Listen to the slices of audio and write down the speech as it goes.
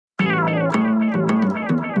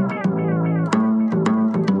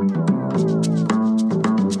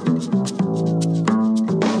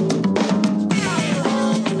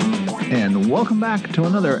Welcome back to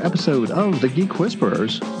another episode of The Geek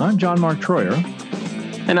Whisperers. I'm John Mark Troyer.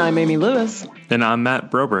 And I'm Amy Lewis. And I'm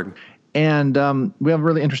Matt Broberg. And we have a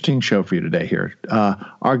really interesting show for you today here.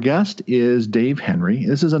 Our guest is Dave Henry.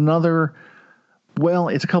 This is another, well,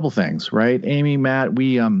 it's a couple things, right? Amy, Matt,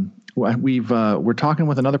 we're talking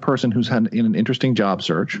with another person who's had an interesting job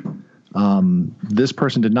search. This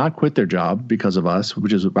person did not quit their job because of us,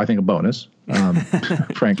 which is, I think, a bonus,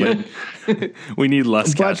 frankly. We need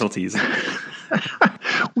less casualties.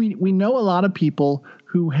 We know a lot of people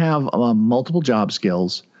who have multiple job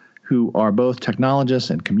skills, who are both technologists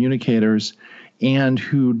and communicators, and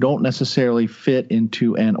who don't necessarily fit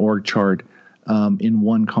into an org chart in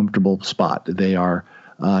one comfortable spot. They are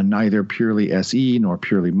neither purely SE, nor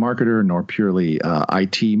purely marketer, nor purely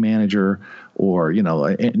IT manager, or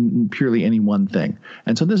purely any one thing.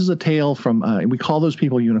 And so this is a tale from we call those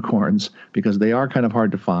people unicorns because they are kind of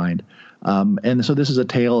hard to find. And so this is a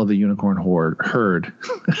tale of the unicorn herd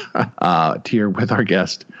here with our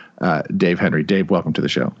guest Dave Henry. Dave, welcome to the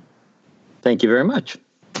show. Thank you very much.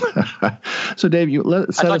 So Dave, I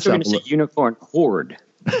thought you were going to say unicorn horde.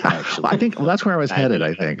 Actually. I think that's where I was headed.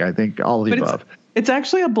 I think all of the above. It's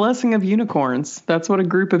actually a blessing of unicorns. That's what a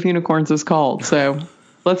group of unicorns is called. So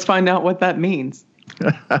let's find out what that means.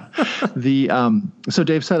 So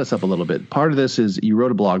Dave, set us up a little bit. Part of this is you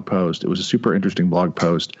wrote a blog post. It was a super interesting blog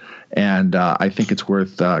post, and I think it's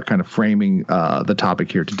worth kind of framing the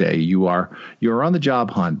topic here today. You're on the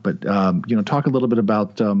job hunt, but talk a little bit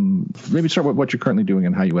about maybe start with what you're currently doing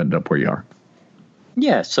and how you ended up where you are.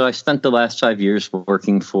 Yeah, so I spent the last 5 years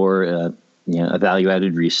working for a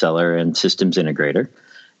value-added reseller and systems integrator,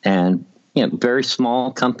 and very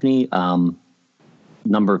small company.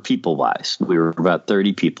 Number of people-wise, we were about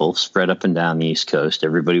 30 people spread up and down the East Coast.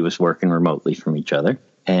 Everybody was working remotely from each other.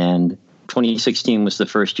 And 2016 was the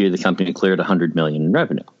first year the company cleared $100 million in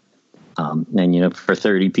revenue. And for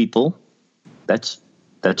 30 people, that's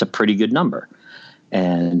a pretty good number.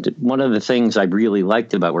 And one of the things I really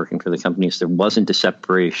liked about working for the company is there wasn't a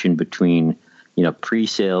separation between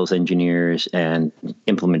pre-sales engineers and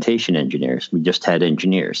implementation engineers. We just had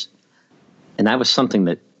engineers, and that was something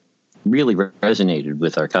that really resonated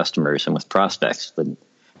with our customers and with prospects. But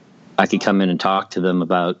I could come in and talk to them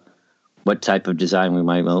about what type of design we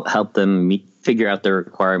might help them figure out their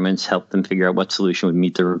requirements, help them figure out what solution would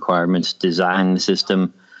meet their requirements, design the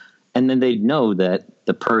system. And then they'd know that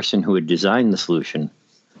the person who had designed the solution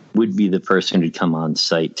would be the person who'd come on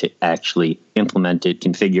site to actually implement it,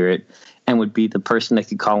 configure it, and would be the person that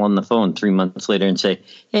could call on the phone 3 months later and say,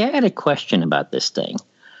 hey, I had a question about this thing.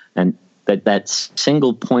 And that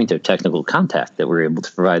single point of technical contact that we're able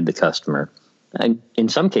to provide the customer, and in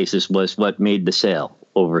some cases, was what made the sale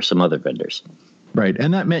over some other vendors. Right,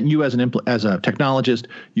 and that meant you as a technologist,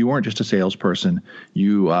 you weren't just a salesperson.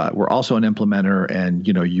 You were also an implementer, and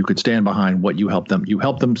you could stand behind what you helped them. You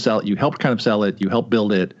helped them sell. You helped kind of sell it. You helped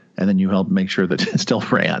build it, and then you helped make sure that it still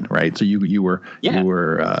ran. Right, so you were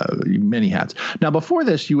many hats. Now, before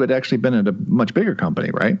this, you had actually been at a much bigger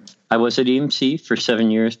company, right? I was at EMC for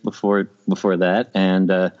 7 years before that,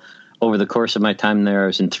 and over the course of my time there, I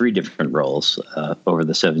was in 3 different roles over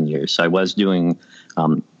the 7 years. So I was doing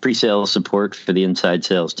pre-sales support for the inside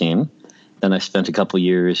sales team. Then I spent a couple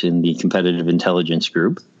years in the competitive intelligence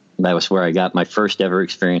group. That was where I got my first ever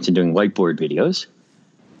experience in doing whiteboard videos,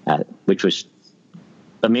 which was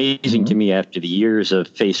amazing to me after the years of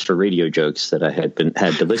face for radio jokes that I had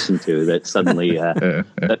to listen to. That suddenly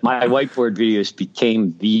that my whiteboard videos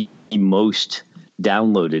became the most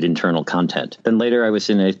downloaded internal content. Then later I was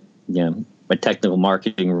in a technical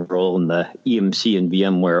marketing role in the EMC and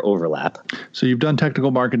VMware overlap. So you've done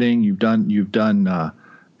technical marketing, you've done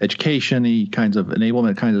education, kinds of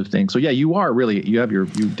enablement kinds of things. So yeah, you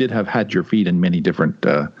did have had your feet in many different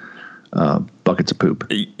buckets of poop.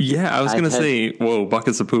 Yeah, I was going to say, whoa,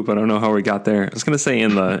 buckets of poop. I don't know how we got there. I was going to say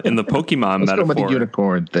in the Pokemon Let's metaphor. Go with the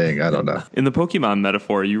unicorn thing. I don't know. In the Pokemon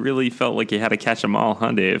metaphor, you really felt like you had to catch them all,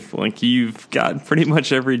 huh, Dave? Like you've got pretty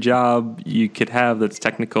much every job you could have that's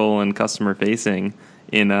technical and customer facing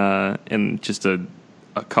in just a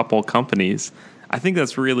couple companies. I think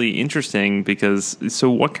that's really interesting because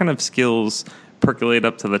so what kind of skills percolate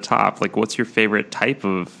up to the top? Like what's your favorite type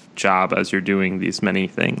of job as you're doing these many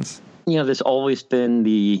things? There's always been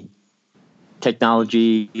the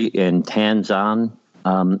technology and hands-on.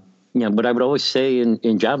 What I would always say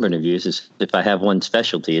in job interviews is if I have one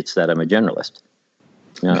specialty, it's that I'm a generalist.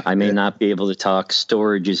 I may not be able to talk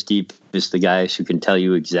storage as deep as the guys who can tell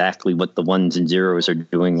you exactly what the ones and zeros are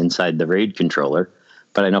doing inside the RAID controller,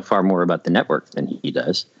 but I know far more about the network than he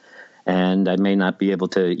does. And I may not be able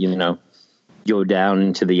to, go down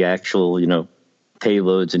into the actual,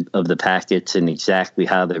 payloads of the packets and exactly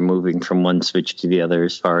how they're moving from one switch to the other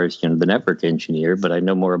as far as, the network engineer, but I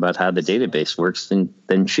know more about how the database works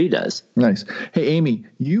than she does. Nice. Hey, Amy,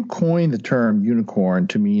 you coined the term unicorn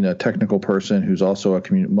to mean a technical person who's also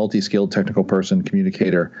a multi-skilled technical person,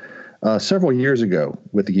 communicator, several years ago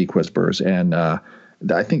with the Geek Whisperers. And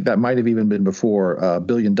I think that might have even been before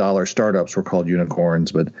billion-dollar startups were called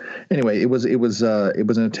unicorns. But anyway, it was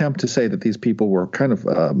an attempt to say that these people were kind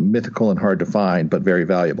of mythical and hard to find, but very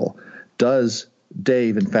valuable. Does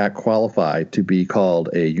Dave, in fact, qualify to be called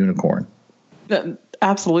a unicorn?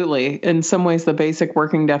 Absolutely. In some ways, the basic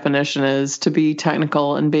working definition is to be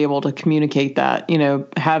technical and be able to communicate that.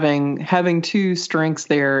 Having two strengths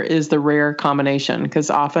there is the rare combination, because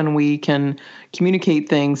often we can communicate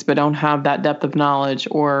things but don't have that depth of knowledge,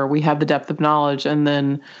 or we have the depth of knowledge and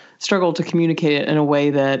then struggle to communicate it in a way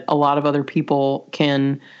that a lot of other people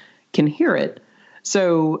can hear it.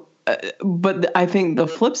 So but I think the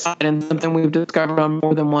flip side, and something we've discovered on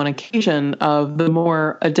more than one occasion, of the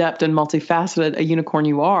more adept and multifaceted a unicorn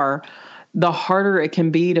you are, the harder it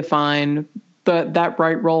can be to find that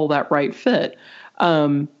right role, that right fit.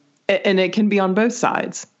 And it can be on both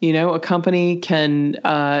sides. A company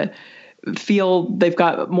can feel they've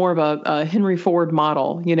got more of a Henry Ford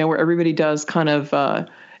model, where everybody does kind of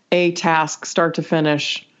a task start to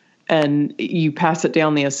finish, and you pass it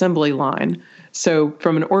down the assembly line. So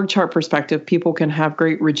from an org chart perspective, people can have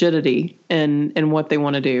great rigidity in what they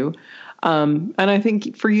want to do. And I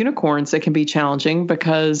think for unicorns, it can be challenging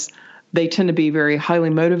because they tend to be very highly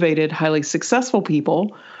motivated, highly successful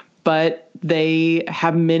people, but they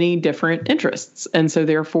have many different interests. And so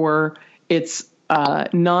therefore, it's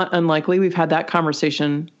not unlikely. We've had that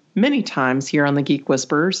conversation many times here on the Geek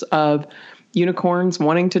Whispers of unicorns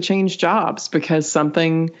wanting to change jobs because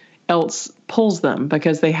something else pulls them,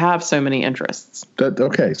 because they have so many interests.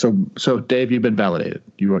 Okay, so Dave, you've been validated.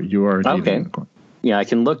 You are indeed a unicorn. Yeah, I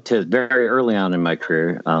can look to very early on in my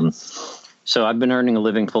career. So I've been earning a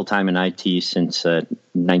living full time in IT since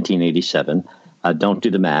 1987. Don't do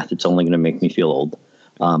the math; it's only going to make me feel old.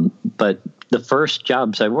 But the first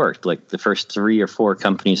jobs I worked, like the first 3 or 4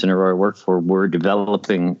 companies in a row I worked for, were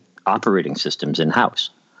developing operating systems in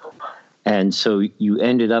house, and so you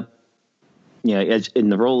ended up. As in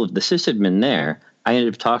the role of the sysadmin there, I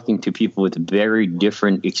ended up talking to people with very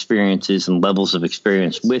different experiences and levels of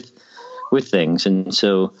experience with things. And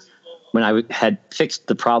so when I had fixed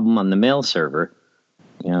the problem on the mail server,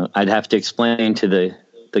 I'd have to explain to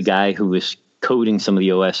the guy who was coding some of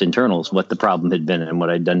the OS internals what the problem had been and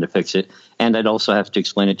what I'd done to fix it. And I'd also have to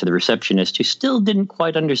explain it to the receptionist, who still didn't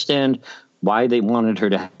quite understand why they wanted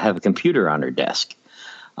her to have a computer on her desk.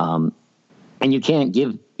 And you can't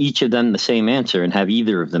give each of them the same answer and have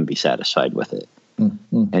either of them be satisfied with it.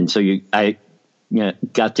 Mm-hmm. And so I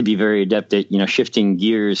got to be very adept at, shifting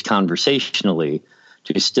gears conversationally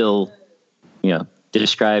to still,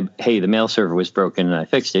 describe, hey, the mail server was broken and I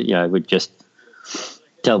fixed it. I would just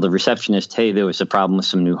tell the receptionist, hey, there was a problem with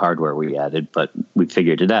some new hardware we added, but we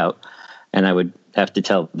figured it out. And I would have to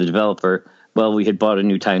tell the developer, well, we had bought a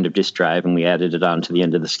new kind of disk drive and we added it onto the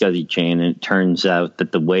end of the SCSI chain. And it turns out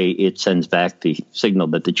that the way it sends back the signal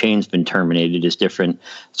that the chain's been terminated is different.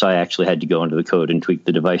 So I actually had to go into the code and tweak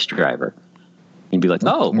the device driver and be like,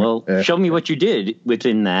 oh, well, show me what you did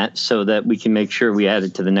within that so that we can make sure we add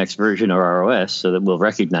it to the next version of our OS so that we'll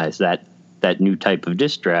recognize that new type of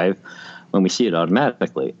disk drive when we see it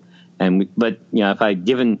automatically. But if I'd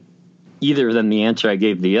given either of them the answer I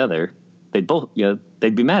gave the other, they'd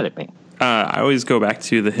be mad at me. I always go back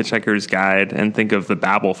to the Hitchhiker's Guide and think of the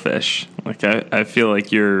Babelfish. Like I feel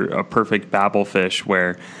like you're a perfect Babelfish,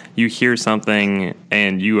 where you hear something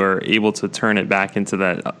and you are able to turn it back into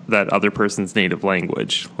that other person's native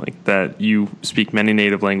language. Like that you speak many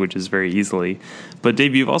native languages very easily. But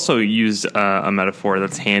Dave, you've also used a metaphor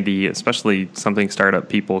that's handy, especially something startup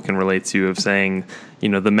people can relate to, of saying,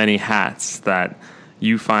 the many hats that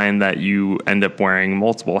you find that you end up wearing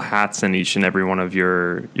multiple hats in each and every one of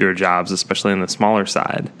your jobs, especially in the smaller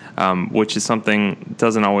side, which is something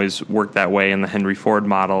doesn't always work that way in the Henry Ford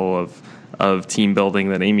model of team building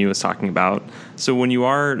that Amy was talking about. So when you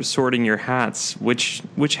are sorting your hats, which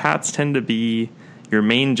hats tend to be your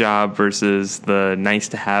main job versus the nice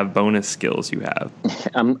to have bonus skills you have?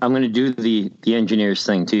 I'm going to do the engineer's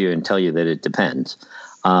thing to you and tell you that it depends.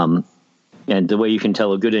 And the way you can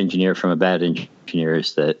tell a good engineer from a bad engineer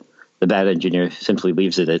is that the bad engineer simply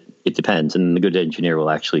leaves it at it depends, and the good engineer will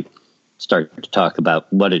actually start to talk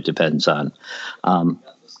about what it depends on.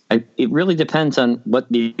 It really depends on what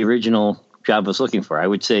the original job was looking for. I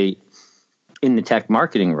would say in the tech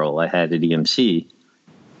marketing role I had at EMC,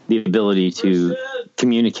 the ability to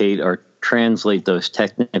communicate or translate those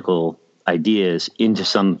technical ideas into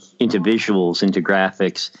visuals, into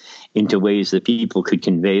graphics, into ways that people could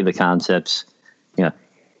convey the concepts.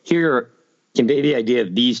 Convey the idea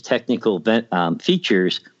of these technical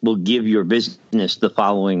features will give your business the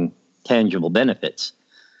following tangible benefits,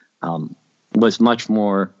 was much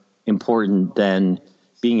more important than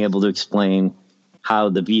being able to explain how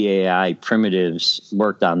the VAI primitives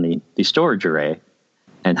worked on the storage array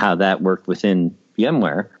and how that worked within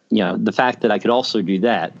VMware. The fact that I could also do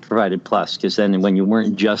that provided plus, because then when you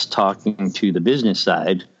weren't just talking to the business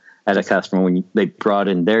side at a customer, when they brought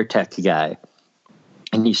in their tech guy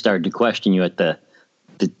and he started to question you at the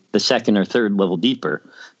second or third level deeper,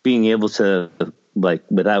 being able to,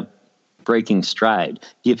 without breaking stride,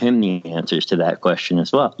 give him the answers to that question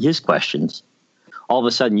as well, his questions. All of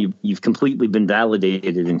a sudden, you've completely been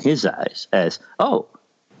validated in his eyes as, oh,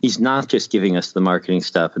 he's not just giving us the marketing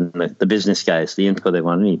stuff and the business guys, the info they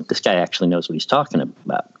want to need. This guy actually knows what he's talking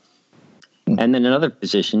about. And then in other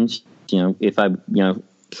positions, if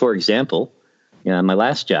for example, my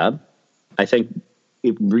last job, I think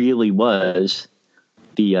it really was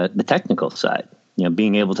the technical side,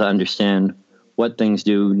 being able to understand what things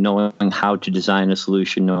do, knowing how to design a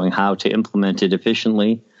solution, knowing how to implement it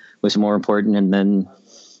efficiently was more important. And then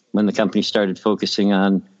when the company started focusing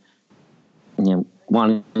on,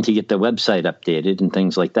 wanting to get the website updated and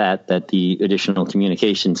things like that, that the additional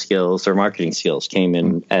communication skills or marketing skills came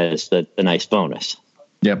in as the nice bonus.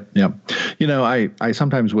 Yep. I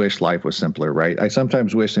sometimes wish life was simpler, right? I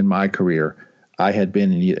sometimes wish in my career I had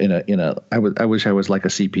been I wish I was like a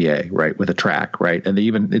CPA, right, with a track, right? And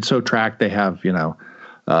it's so tracked they have,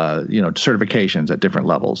 certifications at different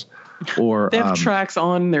levels. Or they have tracks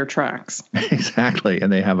on their tracks. Exactly,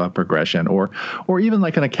 and they have a progression, or even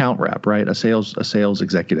like an account rep, right? A sales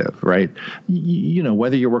executive, right?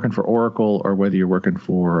 Whether you're working for Oracle or whether you're working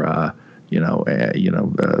for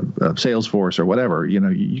Salesforce or whatever,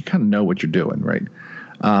 you kind of know what you're doing, right?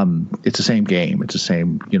 It's the same game. It's the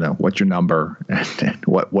same, what's your number and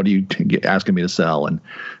what are you asking me to sell? And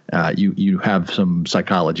you have some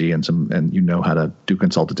psychology and how to do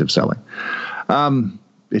consultative selling.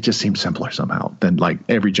 It just seems simpler somehow than like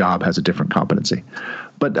every job has a different competency.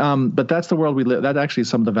 But that's the world we live. That actually is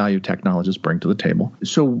some of the value technologists bring to the table.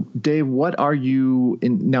 So Dave, what are you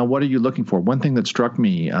looking for? One thing that struck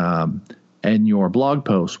me in your blog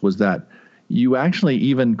post was that you actually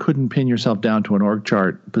even couldn't pin yourself down to an org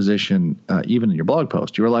chart position, even in your blog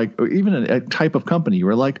post. You were like, or even a type of company, you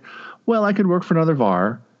were like, well, I could work for another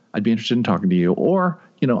VAR. I'd be interested in talking to you. Or,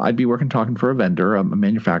 I'd be talking for a vendor, a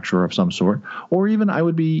manufacturer of some sort. Or even I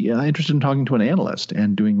would be interested in talking to an analyst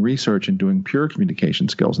and doing research and doing pure communication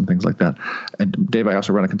skills and things like that. And Dave, I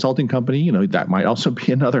also run a consulting company. That might also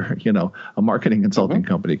be another, a marketing consulting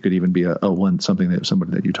company. It could even be somebody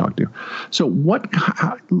that you talk to. So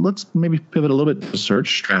let's maybe pivot a little bit to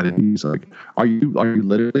search strategies. Like, are you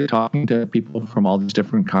literally talking to people from all these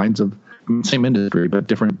different kinds of same industry, but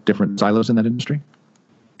different silos in that industry?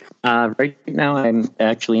 Right now, I'm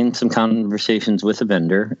actually in some conversations with a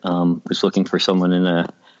vendor who's looking for someone in a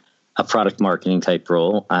product marketing type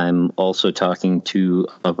role. I'm also talking to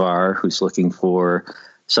a VAR who's looking for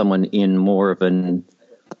someone in more of an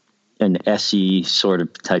SE sort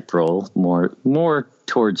of type role, more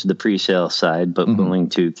towards the pre-sale side, but willing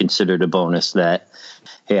to consider it a bonus that,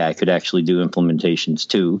 hey, I could actually do implementations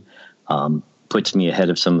too. Puts me ahead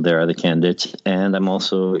of some of their other candidates. And I'm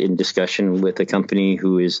also in discussion with a company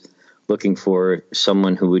who is looking for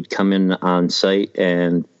someone who would come in on site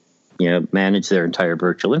and, manage their entire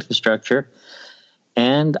virtual infrastructure.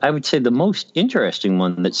 And I would say the most interesting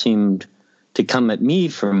one that seemed to come at me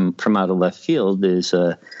from out of left field is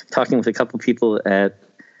talking with a couple people at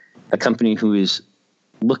a company who is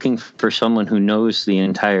looking for someone who knows the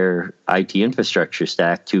entire IT infrastructure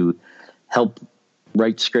stack to help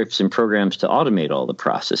write scripts and programs to automate all the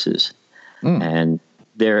processes. And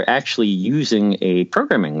they're actually using a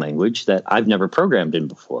programming language that I've never programmed in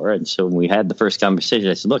before. And so when we had the first conversation,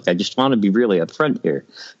 I said, look, I just want to be really upfront here.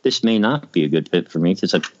 This may not be a good fit for me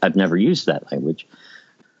because I've never used that language.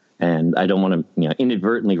 And I don't want to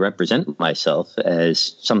inadvertently represent myself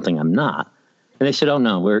as something I'm not. And they said, oh,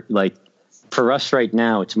 no, we're like, for us right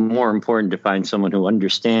now, it's more important to find someone who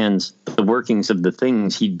understands the workings of the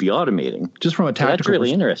things he'd be automating. Just from a tactical that's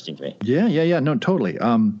really interesting to me. Yeah. No, totally.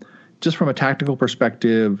 Just from a tactical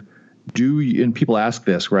perspective, and people ask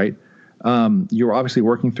this, right? You're obviously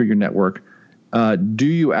working through your network. Do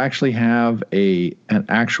you actually have an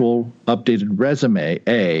actual updated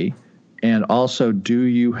resume, and also do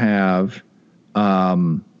you have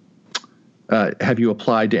you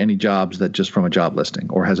applied to any jobs that just from a job listing,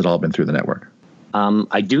 or has it all been through the network?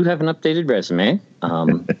 I do have an updated resume.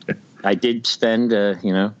 I did spend,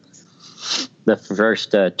 the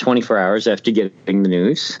first 24 hours after getting the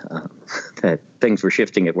news that things were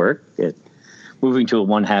shifting at work, moving to a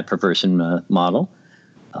one hat per person model,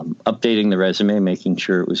 updating the resume, making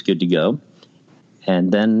sure it was good to go.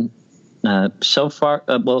 And then so far,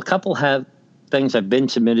 a couple have things I've been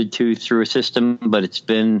submitted to through a system, but it's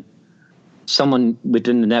been someone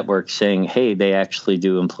within the network saying, hey, they actually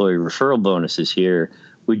do employee referral bonuses here.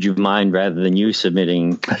 Would you mind, rather than you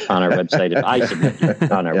submitting on our website, if I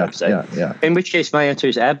submit on our website? Yeah. In which case my answer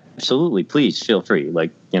is absolutely, please feel free.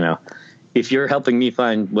 If you're helping me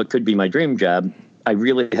find what could be my dream job, I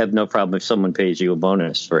really have no problem if someone pays you a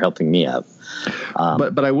bonus for helping me out.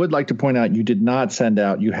 But I would like to point out you have not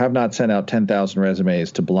sent out 10,000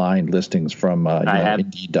 resumes to blind listings from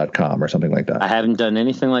Indeed.com or something like that. I haven't done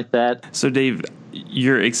anything like that. So Dave,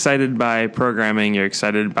 you're excited by programming, you're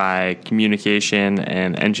excited by communication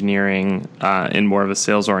and engineering in more of a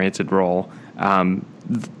sales-oriented role.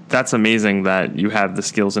 That's amazing that you have the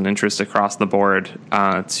skills and interests across the board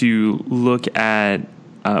to look at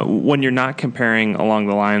when you're not comparing along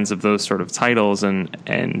the lines of those sort of titles and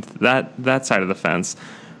that side of the fence.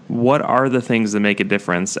 What are the things that make a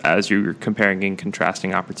difference as you're comparing and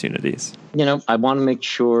contrasting opportunities? I want to make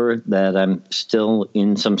sure that I'm still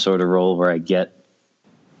in some sort of role where I get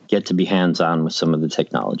to be hands-on with some of the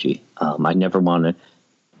technology. I never want to.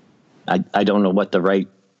 I don't know what the right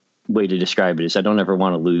way to describe it is. I don't ever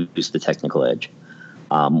want to lose the technical edge.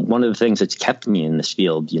 One of the things that's kept me in this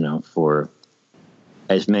field, for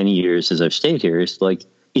as many years as I've stayed here, is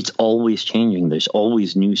it's always changing. There's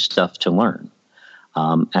always new stuff to learn.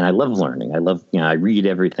 And I love learning. I love, I read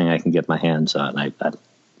everything I can get my hands on. I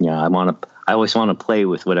always want to play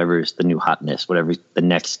with whatever is the new hotness, whatever the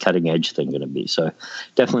next cutting edge thing going to be. So I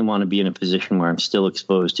definitely want to be in a position where I'm still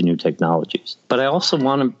exposed to new technologies. But I also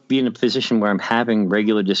want to be in a position where I'm having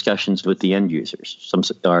regular discussions with the end users.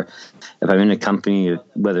 Or if I'm in a company,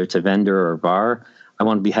 whether it's a vendor or a VAR, I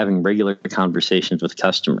want to be having regular conversations with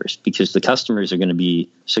customers, because the customers are going to be,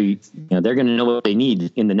 they're going to know what they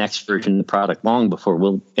need in the next version of the product long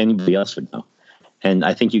before anybody else would know. And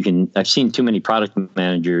I think I've seen too many product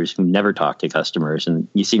managers who never talk to customers, and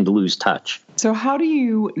you seem to lose touch. So how do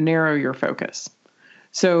you narrow your focus?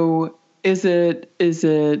 So is it,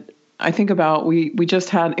 I think about, we just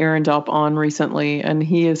had Aaron Delp on recently, and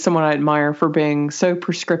he is someone I admire for being so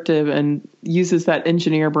prescriptive and uses that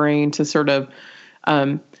engineer brain to sort of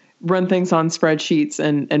run things on spreadsheets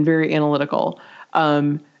and very analytical.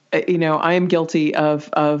 I am guilty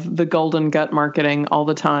of the golden gut marketing all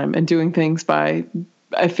the time and doing things I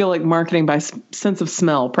feel like marketing by sense of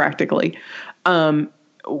smell practically.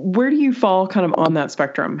 Where do you fall kind of on that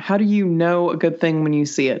spectrum? How do you know a good thing when you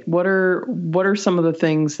see it? What are some of the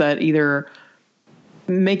things that either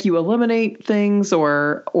make you eliminate things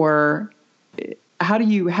or how do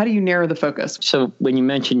you narrow the focus? So when you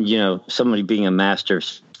mentioned, somebody being a master of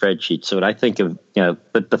spreadsheets, so what I think of,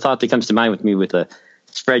 the thought that comes to mind with me with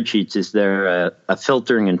spreadsheets is there a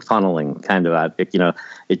filtering and funneling kind of out.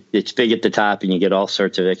 It's big at the top and you get all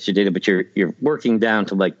sorts of extra data, but you're working down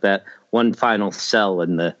to that one final cell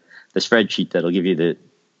in the spreadsheet that'll give you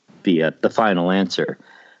the final answer.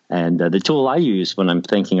 And the tool I use when I'm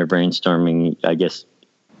thinking or brainstorming, I guess,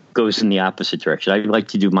 goes in the opposite direction. I like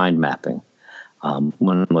to do mind mapping.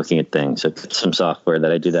 When I'm looking at things, it's some software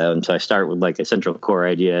that I do that. And so I start with a central core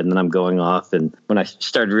idea, and then I'm going off. And when I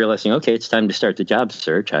started realizing, okay, it's time to start the job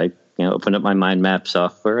search, I opened up my mind map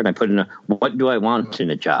software and I put in what do I want in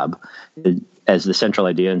a job as the central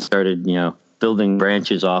idea, and started, building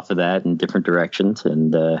branches off of that in different directions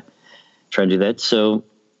and trying to do that. So,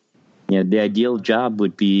 the ideal job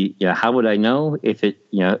would be, how would I know if if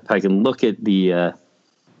I can look at the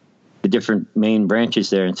different main branches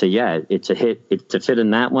there and say, it's a hit. It's a fit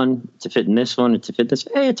in that one. It's a fit in this one. It's a fit this.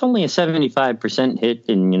 Hey, it's only a 75% hit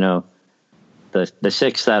in, the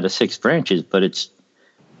 6 out of 6 branches, but it's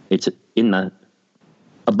in the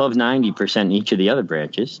above 90% in each of the other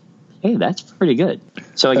branches. Hey, that's pretty good.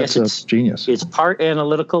 So I guess it's genius. It's part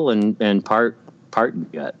analytical and part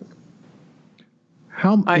gut.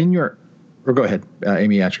 Go ahead,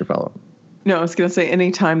 Amy, ask your follow-up. No, I was going to say,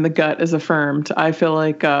 anytime the gut is affirmed, I feel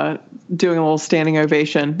like doing a little standing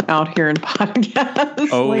ovation out here in podcast.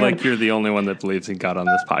 Oh, like you're the only one that believes in gut on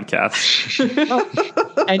this podcast.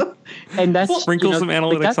 and that's sprinkle some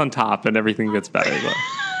analytics on top, and everything gets better.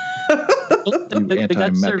 The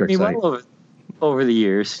gut served me well over the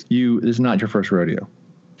years. This is not your first rodeo.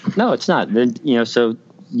 No, it's not. Then so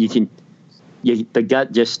you can. The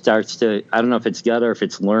gut just starts to. I don't know if it's gut or if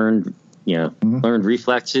it's learned. Learned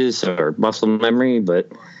reflexes or muscle memory, but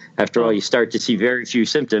After all, you start to see very few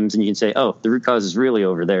symptoms, and you can say, "Oh, the root cause is really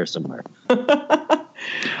over there somewhere."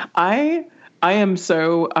 I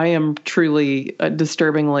am truly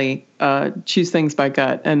disturbingly choose things by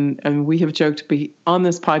gut, and we have joked on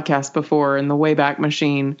this podcast before in the Wayback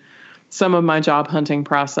Machine. Some of my job hunting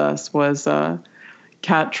process was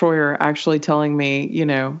Kat Troyer actually telling me,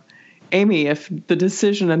 Amy, if the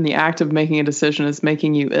decision and the act of making a decision is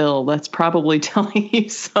making you ill, that's probably telling you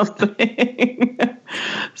something.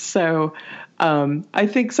 So I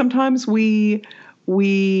think sometimes I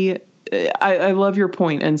love your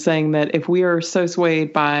point in saying that if we are so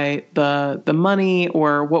swayed by the money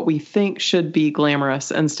or what we think should be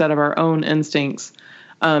glamorous instead of our own instincts,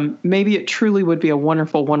 maybe it truly would be a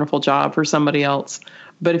wonderful, wonderful job for somebody else.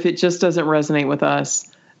 But if it just doesn't resonate with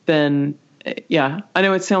us, then yeah, I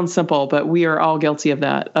know it sounds simple, but we are all guilty of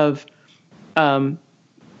that. My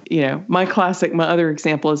other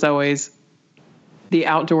example is always the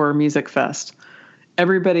outdoor music fest.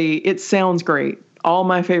 Everybody, it sounds great. All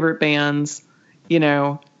my favorite bands,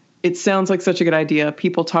 it sounds like such a good idea.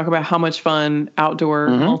 People talk about how much fun outdoor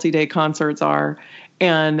multi-day concerts are.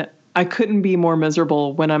 And I couldn't be more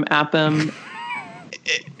miserable when I'm at them.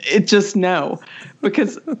 It just no,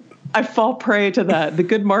 because I fall prey to that, the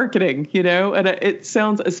good marketing, and it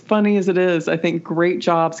sounds as funny as it is. I think great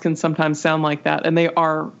jobs can sometimes sound like that, and they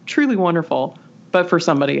are truly wonderful, but for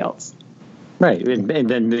somebody else. Right. And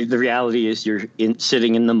then the reality is you're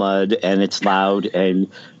sitting in the mud and it's loud and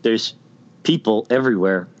there's people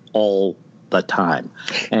everywhere all the time.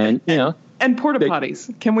 And, and porta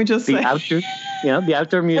potties. Can we just say the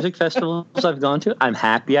outdoor music festivals I've gone to, I'm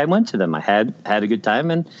happy I went to them. I had a good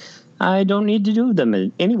time and I don't need to do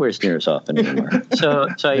them anywhere near as often anymore. So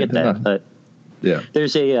I get that. But yeah,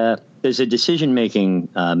 there's a decision-making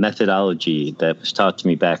methodology that was taught to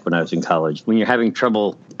me back when I was in college. When you're having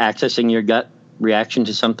trouble accessing your gut reaction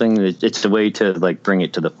to something, it's the way to bring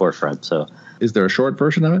it to the forefront. So, is there a short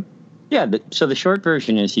version of it? Yeah. So the short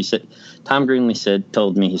version is, Tom Greenlee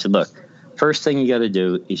told me, he said, look, first thing you got to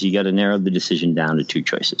do is you got to narrow the decision down to two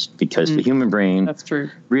choices, because the human brain that's true.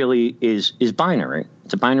 Really is binary.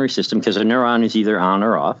 It's a binary system because a neuron is either on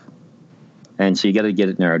or off. And so you got to get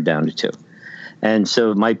it narrowed down to two. And so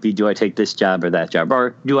it might be, do I take this job or that job?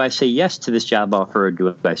 Or do I say yes to this job offer or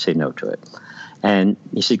do I say no to it? And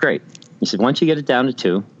he said, great. He said, once you get it down to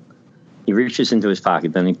two, he reaches into his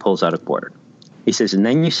pocket, then he pulls out a quarter. He says, and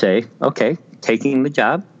then you say, okay, taking the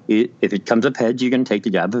job. If it comes up heads, you're going to take the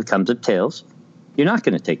job. If it comes up tails, you're not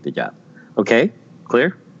going to take the job. Okay,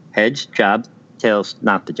 clear? Heads, job, tails,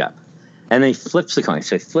 not the job. And then he flips the coin.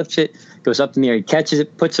 So he flips it, goes up in the air, he catches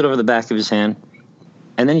it, puts it over the back of his hand,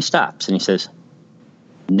 and then he stops and he says,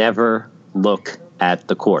 never look at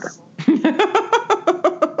the quarter.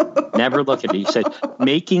 Never look at it. He said,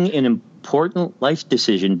 making an important life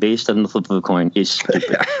decision based on the flip of a coin is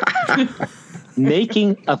stupid.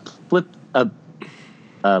 Making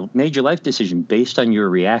a major life decision based on your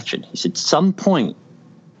reaction. He said, some point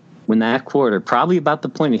when that quarter, probably about the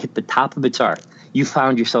point it hit the top of its arc, you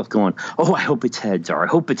found yourself going, oh, I hope it's heads, or I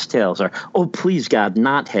hope it's tails, or, oh, please, God,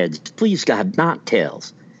 not heads. Please, God, not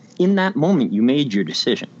tails. In that moment, you made your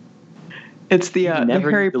decision. It's the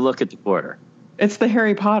never Harry. Need to look at the quarter. It's the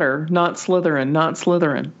Harry Potter, not Slytherin, not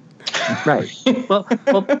Slytherin. Right. Well,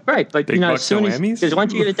 right. But Big as soon as, because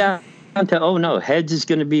once you get it down to, oh no, heads is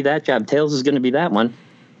going to be that job, tails is going to be that one.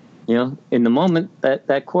 In the moment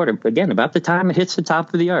that quarter, again, about the time it hits the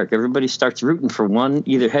top of the arc, everybody starts rooting for one,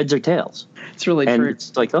 either heads or tails. It's really and true.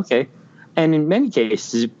 It's like, okay. And in many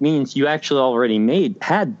cases, it means you actually already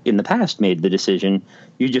had in the past made the decision.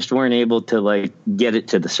 You just weren't able to get it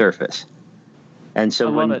to the surface. And so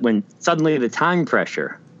when suddenly the time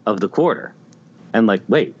pressure of the quarter and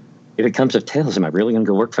wait, if it comes up tails, am I really going to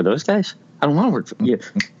go work for those guys? I don't want to work for you.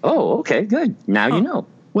 Oh, okay, good. Now you know.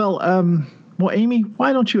 Well, Amy,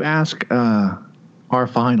 why don't you ask our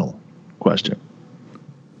final question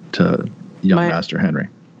to young Master Henry?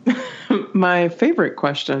 My favorite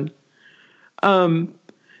question.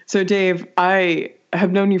 So, Dave, I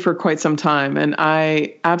have known you for quite some time, and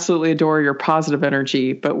I absolutely adore your positive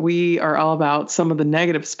energy, but we are all about some of the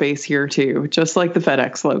negative space here, too, just like the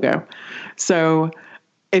FedEx logo. So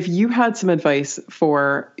if you had some advice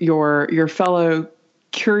for your fellow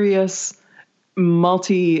curious,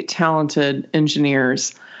 multi-talented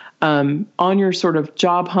engineers on your sort of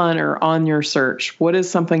job hunt or on your search, what is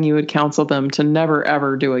something you would counsel them to never,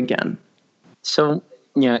 ever do again? So,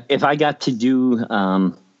 if I got to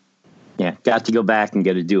go back and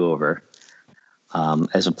get a do-over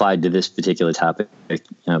as applied to this particular topic,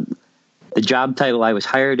 the job title I was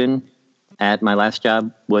hired in at my last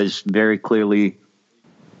job was very clearly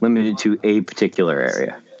limited to a particular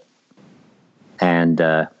area. And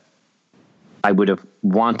I would have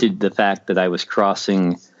wanted the fact that I was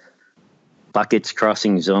crossing buckets,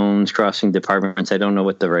 crossing zones, crossing departments. I don't know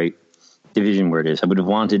what the right division word is. I would have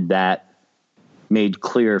wanted that made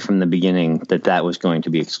clear from the beginning that that was going to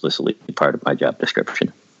be explicitly part of my job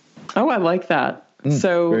description. Oh, I like that.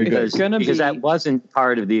 So if it's going to be... Because that wasn't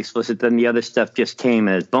part of the explicit, then the other stuff just came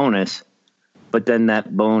as bonus. But then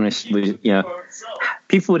that bonus was,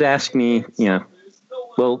 people would ask me,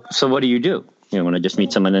 well, so what do you do? When I just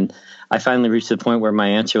meet someone, and I finally reached the point where my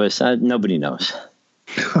answer was, nobody knows.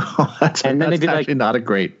 That's actually not a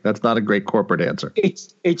great corporate answer.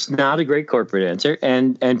 It's not a great corporate answer.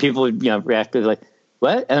 And people would, react like,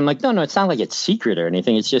 what? And I'm like, no, it's not like it's secret or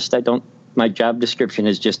anything. It's just, my job description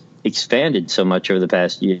has just expanded so much over the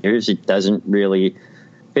past years. It doesn't really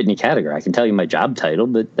fit any category. I can tell you my job title,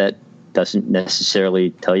 but that doesn't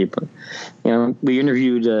necessarily tell you, we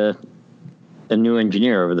interviewed a new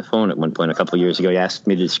engineer over the phone at one point a couple of years ago. He asked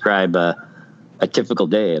me to describe a typical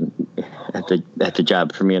day at the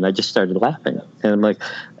job for me, and I just started laughing. And I'm like,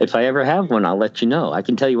 if I ever have one, I'll let you know. I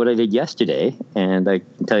can tell you what I did yesterday, and I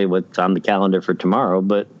can tell you what's on the calendar for tomorrow.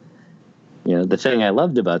 But the thing I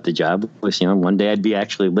loved about the job was, one day I'd be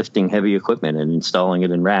actually lifting heavy equipment and installing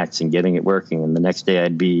it in racks and getting it working, and the next day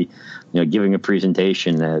I'd be giving a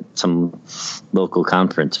presentation at some local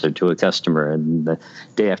conference or to a customer. And the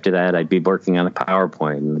day after that, I'd be working on a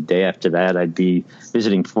PowerPoint. And the day after that, I'd be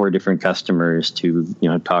visiting 4 different customers to,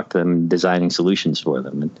 talk to them, designing solutions for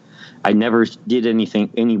them. And I never did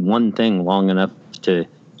any one thing long enough to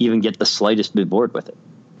even get the slightest bit bored with it.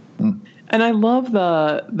 And I love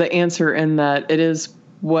the answer in that it is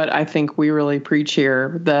what I think we really preach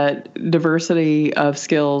here, that diversity of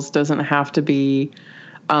skills doesn't have to be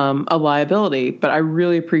a liability. But I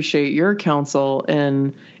really appreciate your counsel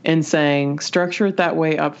in saying structure it that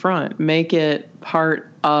way up front, make it part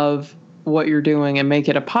of what you're doing and make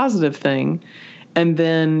it a positive thing. And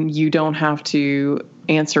then you don't have to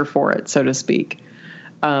answer for it, so to speak.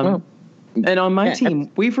 And on my team,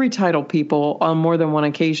 we've retitled people on more than one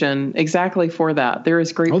occasion exactly for that. There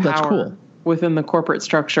is great power within the corporate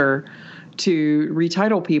structure to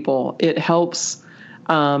retitle people. It helps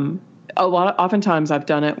oftentimes I've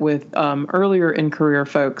done it with earlier in career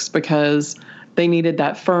folks because they needed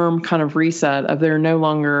that firm kind of reset of they're no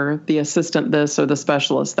longer the assistant this or the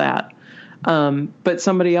specialist that. But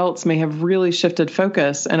somebody else may have really shifted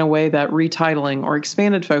focus in a way that retitling or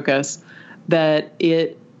expanded focus that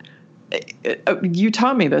you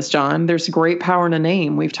taught me this, John. There's great power in a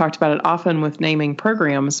name. We've talked about it often with naming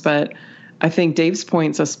programs, but I think Dave's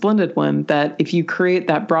point's a splendid one, that if you create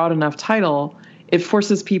that broad enough title, it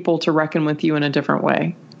forces people to reckon with you in a different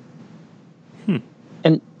way.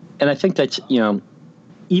 And I think that's,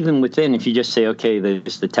 even within, if you just say, okay,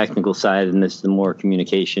 there's the technical side and there's the more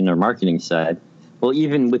communication or marketing side, well,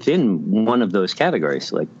 even within one of those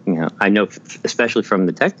categories, like, I know especially from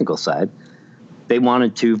the technical side, they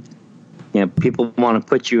wanted to, people want to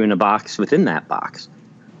put you in a box within that box.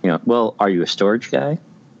 Well, are you a storage guy?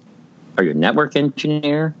 Are you a network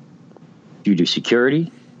engineer? Do you do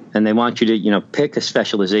security? And they want you to, pick a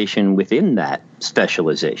specialization within that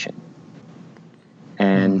specialization.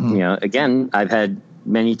 And, again, I've had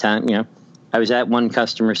many times, I was at one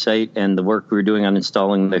customer site and the work we were doing on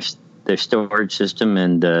installing their storage system,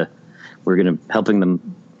 and we're helping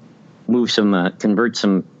them move convert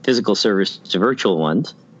some physical servers to virtual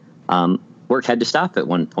ones. Work had to stop at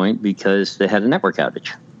one point because they had a network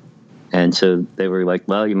outage. And so they were like,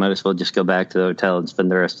 well, you might as well just go back to the hotel and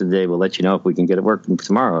spend the rest of the day. We'll let you know if we can get it working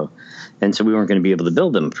tomorrow. And so we weren't going to be able to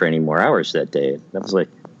build them for any more hours that day. And I was like,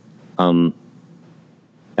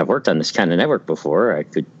 I've worked on this kind of network before. I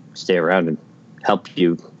could stay around and help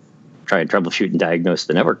you try and troubleshoot and diagnose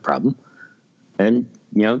the network problem. And,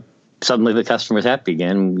 suddenly the customer was happy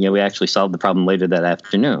again. We actually solved the problem later that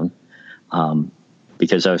afternoon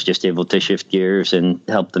because I was just able to shift gears and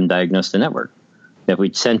help them diagnose the network. If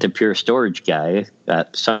we'd sent a pure storage guy,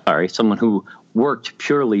 someone who worked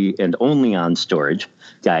purely and only on storage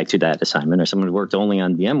guy to that assignment, or someone who worked only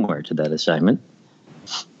on VMware to that assignment,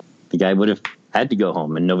 the guy would have had to go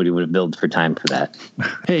home and nobody would have billed for time for that.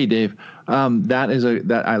 Hey, Dave, I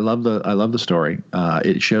love the story.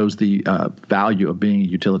 It shows the value of being a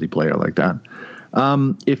utility player like that.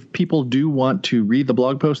 If people do want to read the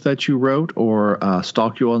blog post that you wrote, or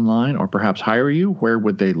stalk you online, or perhaps hire you, where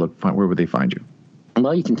would they find you?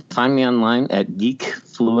 Well, you can find me online at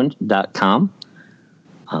geekfluent.com.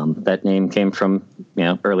 That name came from,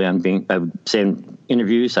 early on I would say in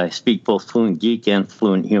interviews, I speak both fluent geek and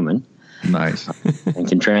fluent human. Nice. And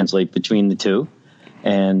can translate between the two.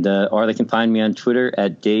 And or they can find me on Twitter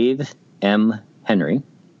at Dave M. Henry.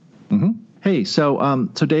 Mm-hmm. Hey, so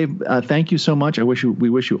Dave, thank you so much. We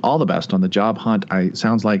wish you all the best on the job hunt.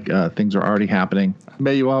 Sounds like things are already happening.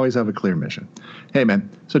 May you always have a clear mission. Hey, man.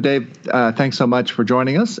 So Dave, thanks so much for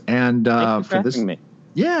joining us. And Thank you for having me.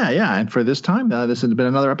 Yeah. And for this time, this has been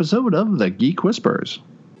another episode of the Geek Whispers.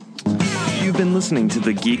 You've been listening to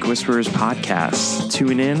the Geek Whisperers podcast.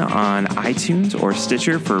 Tune in on iTunes or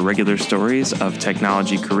Stitcher for regular stories of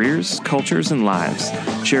technology careers, cultures, and lives.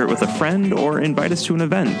 Share it with a friend or invite us to an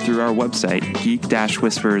event through our website,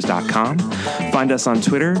 geek-whisperers.com. Find us on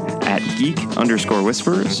Twitter at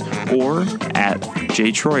geek_whisperers or at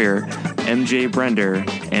jtroyer, MJ Brender,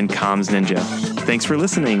 and Comms Ninja. Thanks for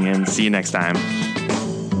listening and see you next time.